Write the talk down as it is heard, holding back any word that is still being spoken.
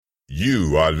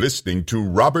You are listening to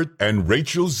Robert and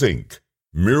Rachel Zink,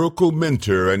 Miracle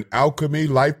Mentor and Alchemy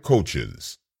Life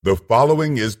Coaches. The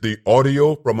following is the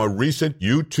audio from a recent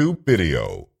YouTube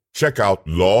video. Check out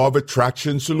Law of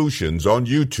Attraction Solutions on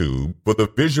YouTube for the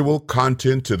visual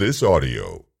content to this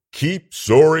audio. Keep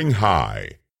soaring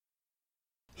high.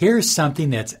 Here's something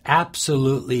that's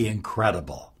absolutely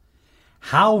incredible.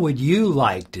 How would you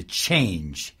like to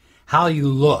change how you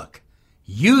look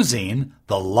using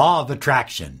the law of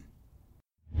attraction?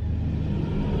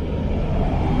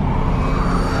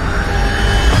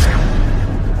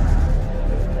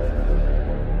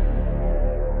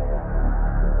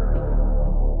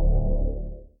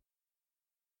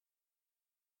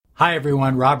 Hi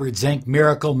everyone, Robert Zink,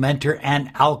 Miracle Mentor and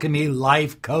Alchemy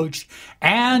Life Coach.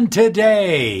 And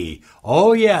today,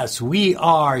 oh yes, we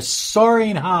are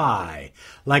soaring high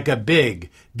like a big,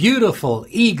 beautiful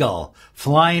eagle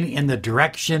flying in the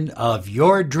direction of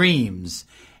your dreams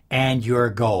and your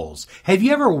goals. Have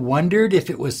you ever wondered if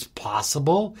it was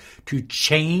possible to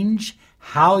change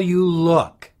how you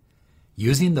look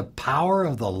using the power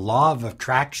of the law of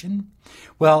attraction?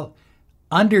 Well,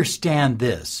 understand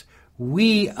this.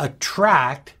 We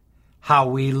attract how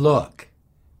we look.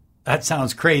 That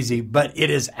sounds crazy, but it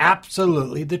is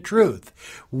absolutely the truth.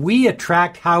 We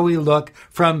attract how we look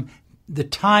from the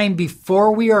time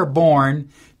before we are born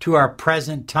to our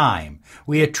present time.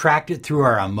 We attract it through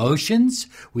our emotions.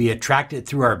 We attract it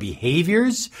through our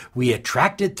behaviors. We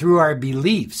attract it through our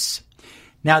beliefs.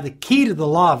 Now, the key to the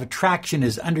law of attraction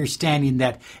is understanding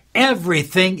that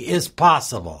everything is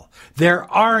possible.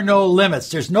 There are no limits.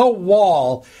 There's no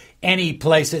wall any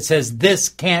place that says this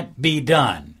can't be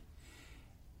done.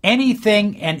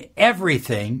 Anything and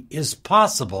everything is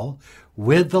possible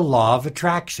with the law of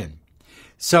attraction.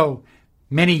 So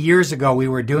many years ago, we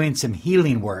were doing some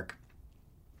healing work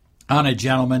on a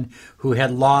gentleman who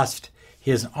had lost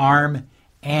his arm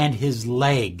and his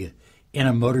leg in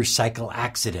a motorcycle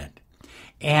accident.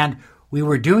 And we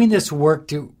were doing this work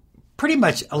to pretty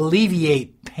much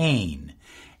alleviate pain.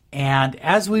 And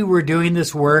as we were doing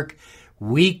this work,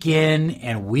 week in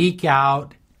and week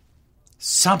out,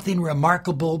 something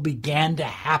remarkable began to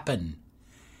happen.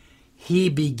 He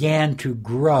began to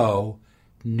grow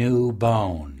new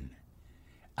bone,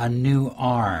 a new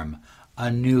arm,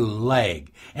 a new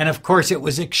leg. And of course, it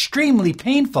was extremely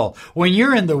painful. When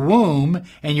you're in the womb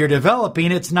and you're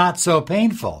developing, it's not so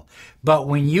painful. But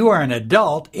when you are an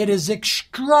adult, it is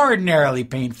extraordinarily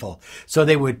painful. So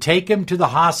they would take him to the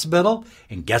hospital,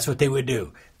 and guess what they would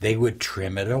do? They would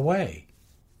trim it away.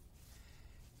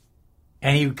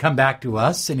 And he would come back to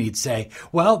us and he'd say,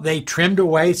 well, they trimmed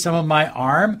away some of my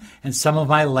arm and some of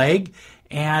my leg,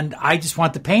 and I just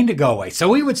want the pain to go away. So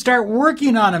we would start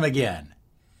working on him again.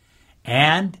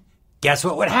 And guess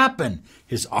what would happen?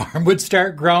 His arm would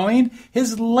start growing.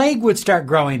 His leg would start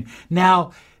growing.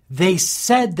 Now, they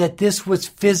said that this was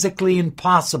physically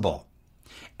impossible.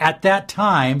 At that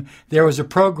time, there was a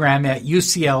program at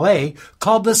UCLA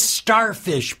called the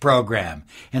Starfish Program.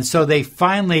 And so they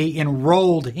finally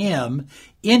enrolled him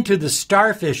into the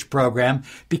Starfish Program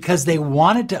because they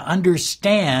wanted to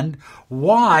understand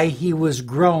why he was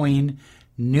growing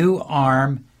new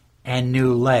arm and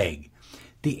new leg.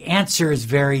 The answer is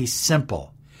very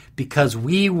simple. Because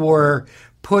we were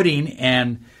putting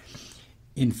and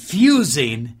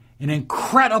infusing an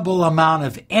incredible amount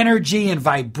of energy and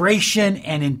vibration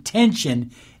and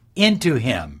intention into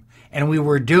him. And we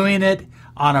were doing it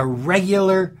on a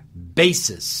regular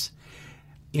basis.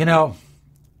 You know,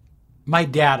 my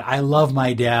dad, I love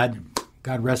my dad.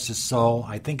 God rest his soul.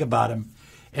 I think about him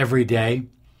every day.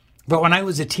 But when I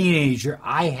was a teenager,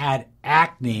 I had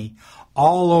acne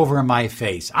all over my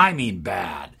face. I mean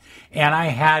bad. And I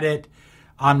had it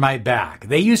on my back.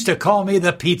 They used to call me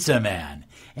the pizza man.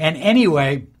 And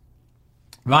anyway,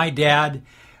 my dad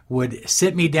would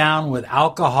sit me down with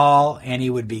alcohol and he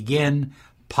would begin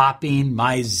popping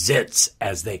my zits,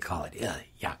 as they call it. Ugh,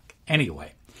 yuck.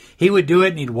 Anyway, he would do it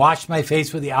and he'd wash my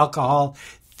face with the alcohol,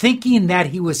 thinking that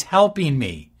he was helping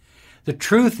me. The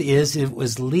truth is, it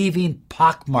was leaving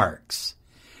pockmarks.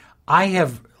 I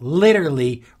have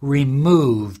literally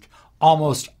removed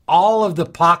almost all of the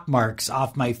pockmarks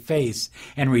off my face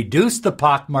and reduced the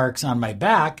pockmarks on my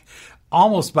back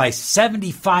almost by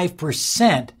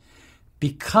 75%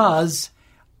 because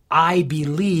I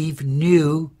believe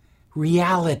new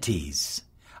realities.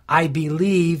 I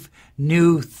believe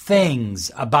new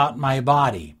things about my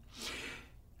body.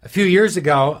 A few years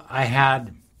ago, I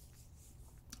had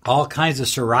all kinds of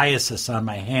psoriasis on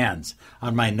my hands,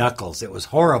 on my knuckles. It was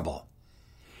horrible.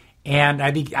 And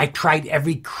I tried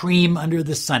every cream under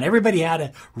the sun. Everybody had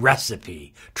a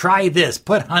recipe. Try this,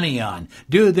 put honey on,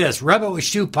 do this, rub it with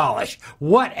shoe polish,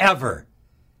 whatever.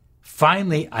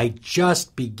 Finally, I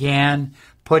just began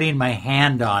putting my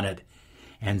hand on it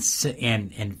and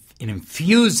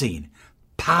infusing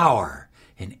power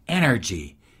and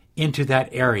energy into that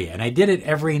area. And I did it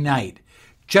every night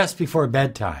just before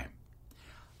bedtime.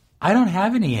 I don't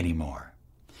have any anymore.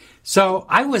 So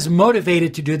I was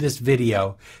motivated to do this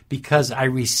video because I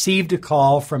received a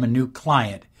call from a new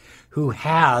client who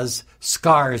has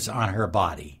scars on her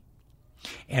body.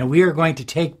 And we are going to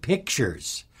take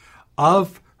pictures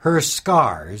of her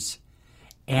scars,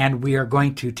 and we are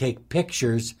going to take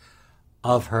pictures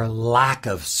of her lack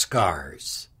of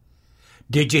scars.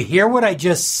 Did you hear what I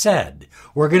just said?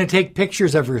 We're going to take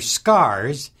pictures of her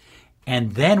scars,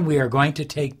 and then we are going to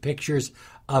take pictures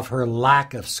of her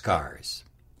lack of scars.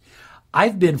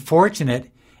 I've been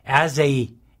fortunate as a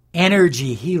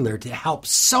energy healer to help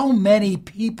so many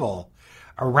people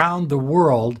around the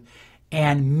world,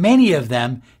 and many of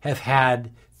them have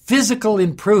had physical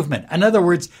improvement. In other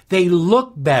words, they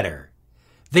look better,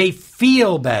 they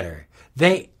feel better,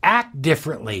 they act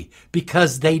differently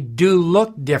because they do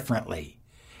look differently.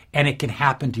 And it can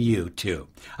happen to you too.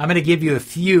 I'm going to give you a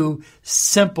few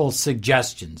simple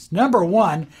suggestions. Number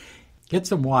one, get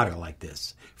some water like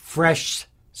this, fresh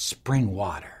spring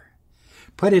water.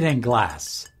 Put it in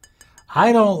glass.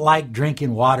 I don't like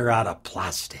drinking water out of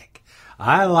plastic.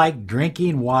 I like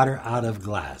drinking water out of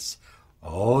glass.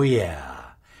 Oh yeah.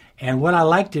 And what I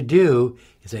like to do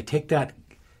is I take that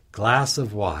glass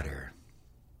of water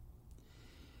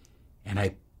and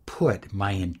I put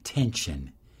my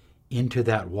intention into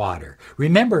that water.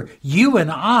 Remember, you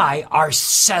and I are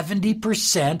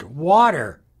 70%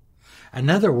 water. In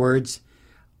other words,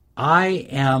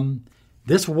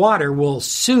 this water will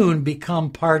soon become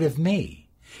part of me.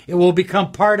 It will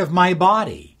become part of my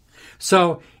body.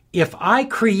 So if I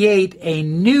create a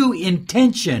new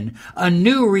intention, a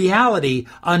new reality,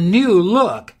 a new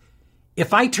look,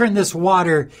 if I turn this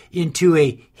water into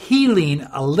a healing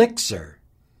elixir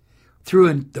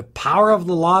through the power of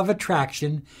the law of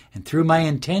attraction and through my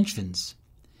intentions,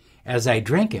 as I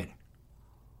drink it,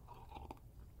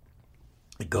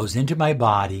 it goes into my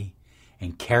body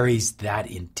and carries that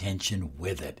intention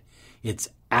with it. It's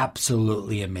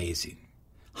absolutely amazing.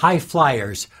 High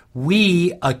flyers,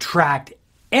 we attract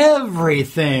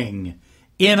everything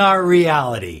in our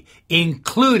reality,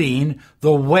 including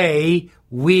the way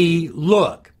we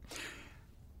look.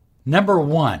 Number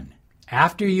one,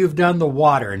 after you've done the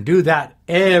water, and do that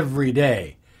every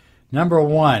day. Number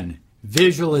one,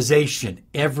 visualization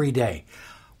every day.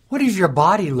 What does your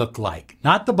body look like?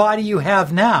 Not the body you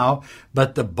have now,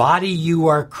 but the body you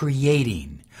are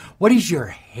creating. What does your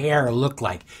hair look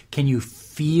like? Can you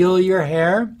feel your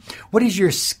hair? What does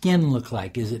your skin look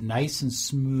like? Is it nice and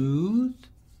smooth?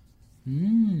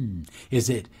 Is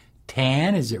it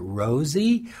tan? Is it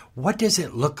rosy? What does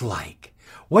it look like?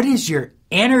 What does your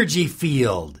energy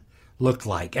field look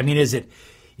like? I mean, is it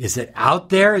out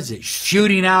there? Is it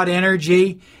shooting out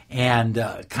energy? And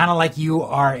kind of like you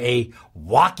are a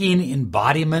walking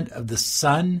embodiment of the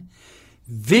sun?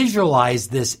 Visualize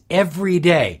this every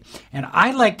day. And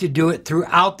I like to do it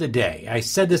throughout the day. I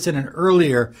said this in an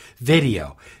earlier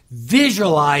video.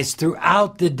 Visualize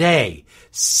throughout the day.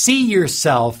 See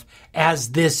yourself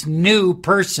as this new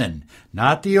person.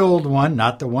 Not the old one,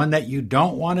 not the one that you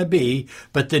don't want to be,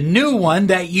 but the new one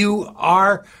that you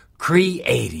are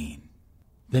creating.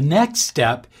 The next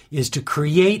step is to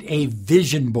create a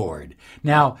vision board.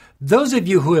 Now, those of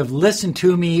you who have listened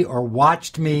to me or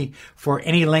watched me for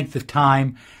any length of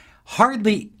time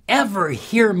hardly ever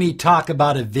hear me talk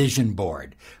about a vision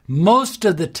board. Most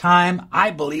of the time,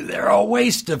 I believe they're a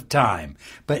waste of time.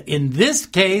 But in this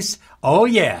case, oh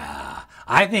yeah,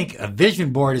 I think a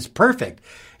vision board is perfect.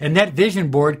 And that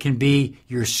vision board can be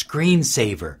your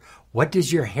screensaver. What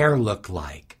does your hair look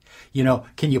like? You know,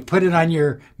 can you put it on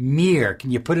your mirror?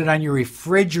 Can you put it on your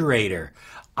refrigerator?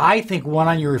 I think one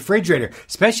on your refrigerator,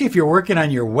 especially if you're working on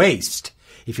your waist,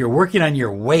 if you're working on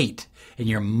your weight and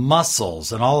your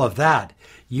muscles and all of that,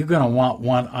 you're going to want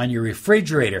one on your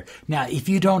refrigerator. Now, if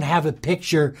you don't have a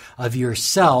picture of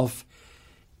yourself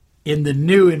in the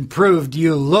new improved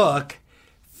you look,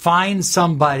 find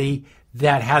somebody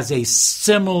that has a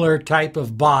similar type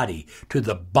of body to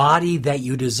the body that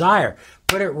you desire.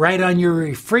 Put it right on your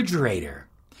refrigerator.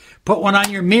 Put one on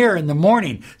your mirror in the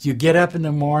morning. So you get up in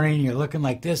the morning, you're looking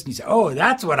like this, and you say, oh,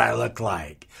 that's what I look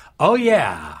like. Oh,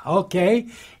 yeah, okay.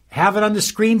 Have it on the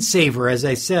screensaver, as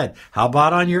I said. How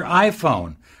about on your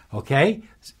iPhone? Okay?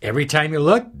 Every time you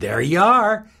look, there you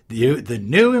are. The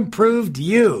new improved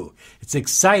you. It's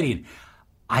exciting.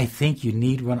 I think you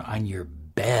need one on your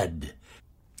bed,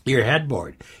 your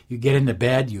headboard. You get into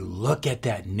bed, you look at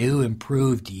that new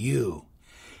improved you,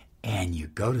 and you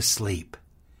go to sleep.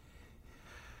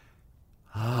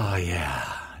 Oh,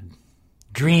 yeah.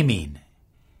 Dreaming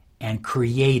and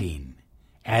creating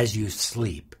as you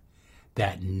sleep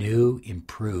that new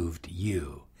improved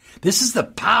you. This is the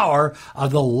power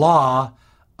of the law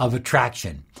of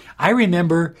attraction. I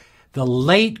remember the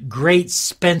late, great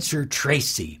Spencer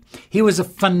Tracy. He was a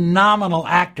phenomenal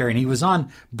actor, and he was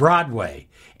on Broadway.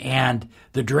 And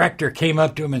the director came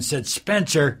up to him and said,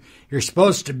 "Spencer, you're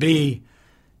supposed to be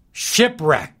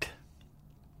shipwrecked.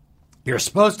 You're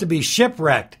supposed to be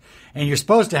shipwrecked, and you're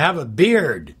supposed to have a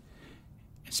beard."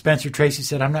 And Spencer Tracy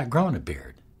said, "I'm not growing a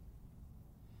beard."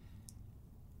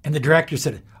 And the director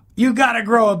said, "You got to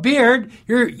grow a beard.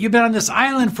 You've been on this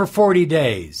island for 40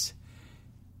 days.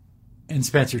 And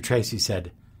Spencer Tracy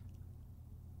said,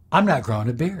 "I'm not growing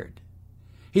a beard."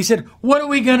 He said, "What are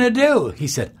we going to do?" He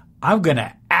said, "I'm going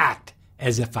to act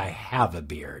as if I have a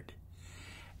beard."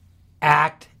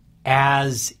 Act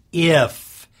as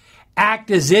if.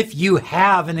 Act as if you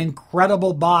have an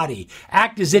incredible body.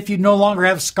 Act as if you no longer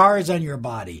have scars on your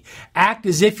body. Act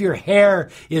as if your hair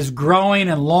is growing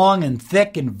and long and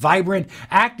thick and vibrant.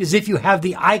 Act as if you have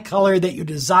the eye color that you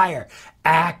desire.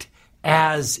 Act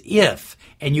as if.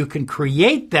 And you can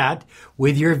create that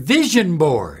with your vision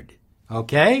board.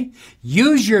 Okay?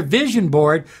 Use your vision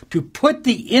board to put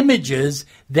the images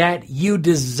that you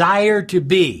desire to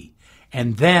be.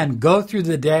 And then go through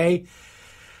the day,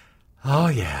 oh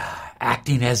yeah,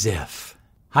 acting as if.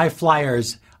 High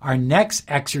flyers, our next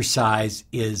exercise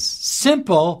is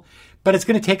simple, but it's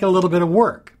going to take a little bit of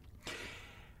work.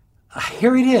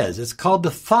 Here it is. It's called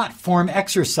the thought form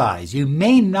exercise. You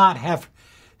may not have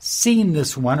seen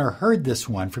this one or heard this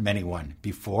one from anyone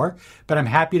before, but I'm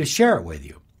happy to share it with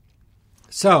you.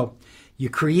 So you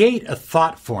create a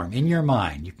thought form in your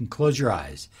mind. You can close your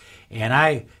eyes. And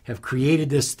I have created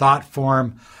this thought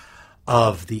form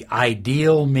of the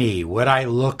ideal me, what I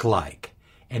look like.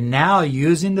 And now,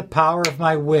 using the power of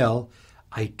my will,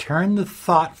 I turn the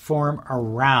thought form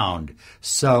around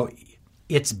so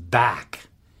its back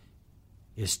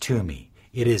is to me.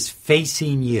 It is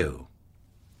facing you.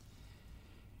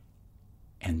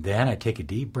 And then I take a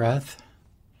deep breath.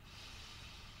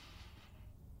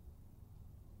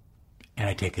 And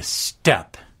I take a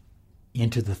step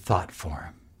into the thought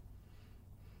form.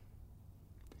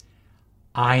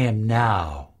 I am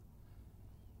now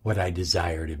what I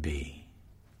desire to be.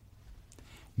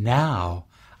 Now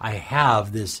I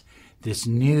have this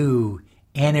new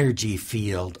energy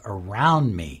field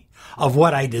around me of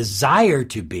what I desire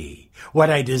to be, what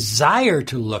I desire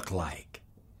to look like.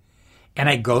 And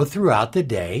I go throughout the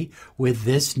day with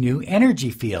this new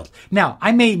energy field. Now,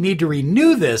 I may need to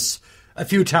renew this a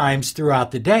few times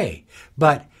throughout the day,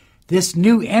 but this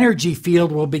new energy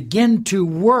field will begin to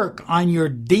work on your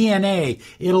DNA.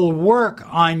 It'll work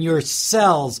on your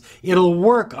cells. It'll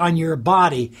work on your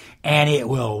body. And it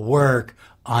will work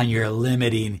on your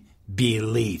limiting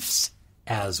beliefs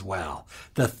as well.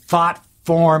 The thought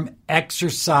form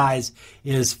exercise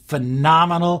is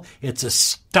phenomenal. It's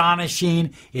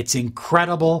astonishing. It's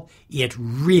incredible. It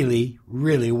really,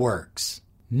 really works.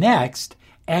 Next,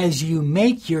 as you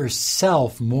make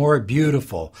yourself more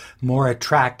beautiful, more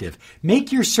attractive,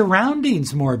 make your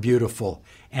surroundings more beautiful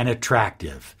and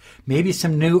attractive. Maybe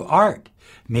some new art,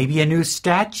 maybe a new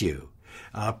statue,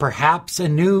 perhaps a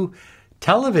new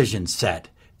television set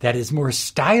that is more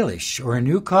stylish, or a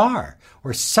new car,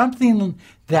 or something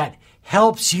that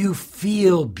helps you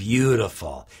feel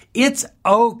beautiful. It's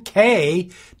okay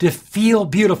to feel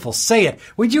beautiful. Say it.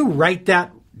 Would you write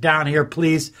that down here,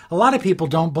 please? A lot of people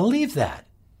don't believe that.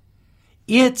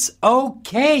 It's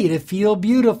okay to feel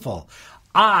beautiful.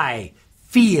 I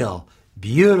feel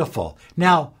beautiful.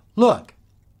 Now, look,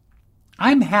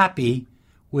 I'm happy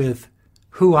with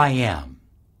who I am.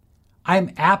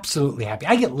 I'm absolutely happy.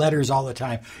 I get letters all the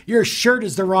time. Your shirt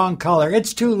is the wrong color.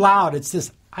 It's too loud. It's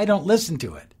this. I don't listen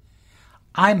to it.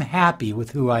 I'm happy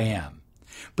with who I am.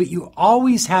 But you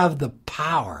always have the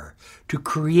power to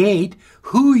create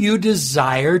who you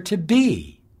desire to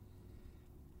be.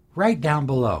 Right down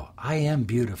below, I am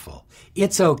beautiful.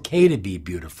 It's okay to be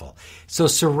beautiful. So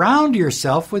surround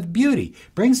yourself with beauty.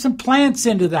 Bring some plants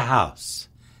into the house.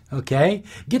 Okay?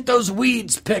 Get those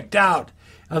weeds picked out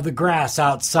of the grass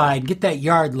outside. Get that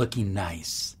yard looking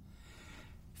nice.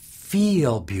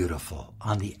 Feel beautiful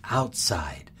on the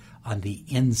outside, on the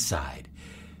inside.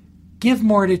 Give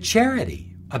more to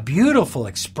charity, a beautiful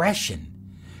expression.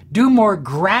 Do more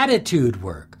gratitude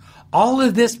work. all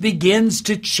of this begins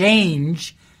to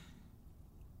change.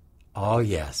 Oh,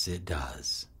 yes, it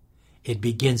does. It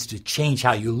begins to change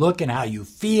how you look and how you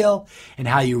feel and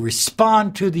how you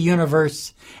respond to the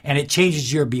universe. And it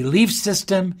changes your belief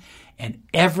system, and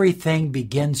everything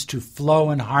begins to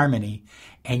flow in harmony.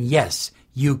 And yes,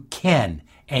 you can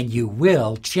and you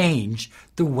will change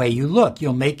the way you look.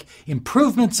 You'll make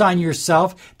improvements on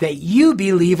yourself that you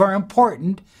believe are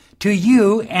important to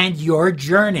you and your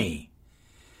journey.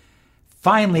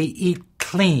 Finally, eat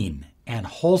clean and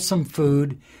wholesome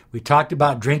food. We talked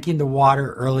about drinking the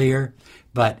water earlier,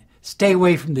 but stay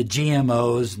away from the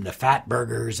GMOs and the fat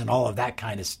burgers and all of that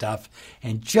kind of stuff,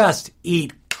 and just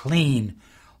eat clean,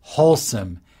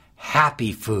 wholesome,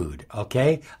 happy food,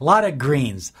 okay? A lot of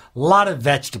greens, a lot of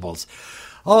vegetables.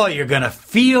 Oh, you're going to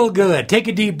feel good. Take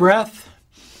a deep breath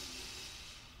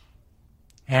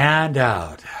and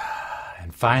out.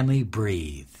 And finally,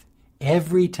 breathe.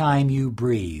 Every time you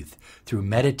breathe through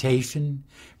meditation,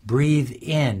 breathe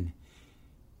in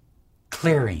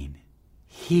clearing,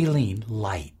 healing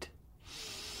light.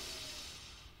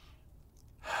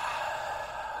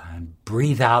 And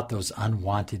breathe out those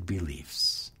unwanted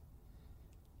beliefs.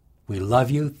 We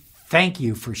love you. Thank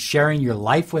you for sharing your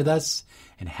life with us,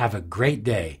 and have a great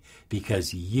day,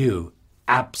 because you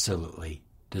absolutely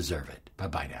deserve it.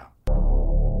 Bye-bye now.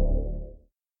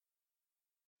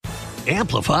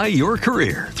 Amplify your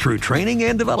career through training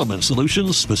and development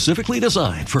solutions specifically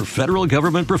designed for federal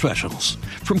government professionals.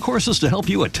 From courses to help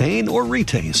you attain or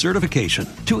retain certification,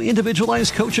 to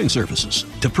individualized coaching services,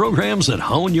 to programs that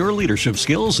hone your leadership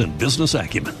skills and business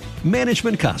acumen,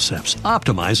 Management Concepts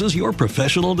optimizes your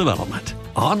professional development.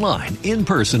 Online, in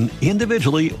person,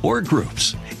 individually, or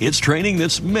groups, it's training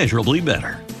that's measurably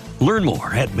better. Learn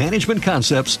more at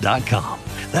managementconcepts.com.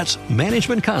 That's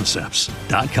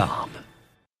managementconcepts.com.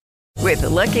 With the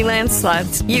Lucky Land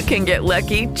Slots, you can get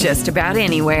lucky just about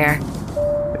anywhere.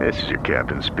 This is your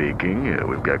captain speaking.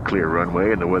 We've got clear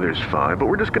runway and the weather's fine, but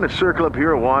we're just going to circle up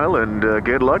here a while and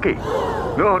get lucky.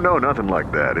 No, nothing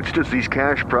like that. It's just these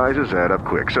cash prizes add up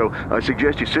quick. So I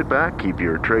suggest you sit back, keep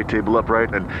your tray table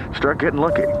upright, and start getting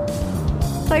lucky.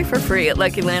 Play for free at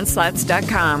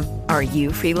LuckyLandSlots.com. Are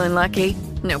you feeling lucky?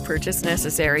 No purchase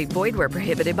necessary. Void where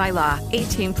prohibited by law.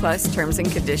 18+ terms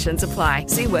and conditions apply.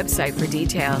 See website for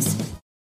details.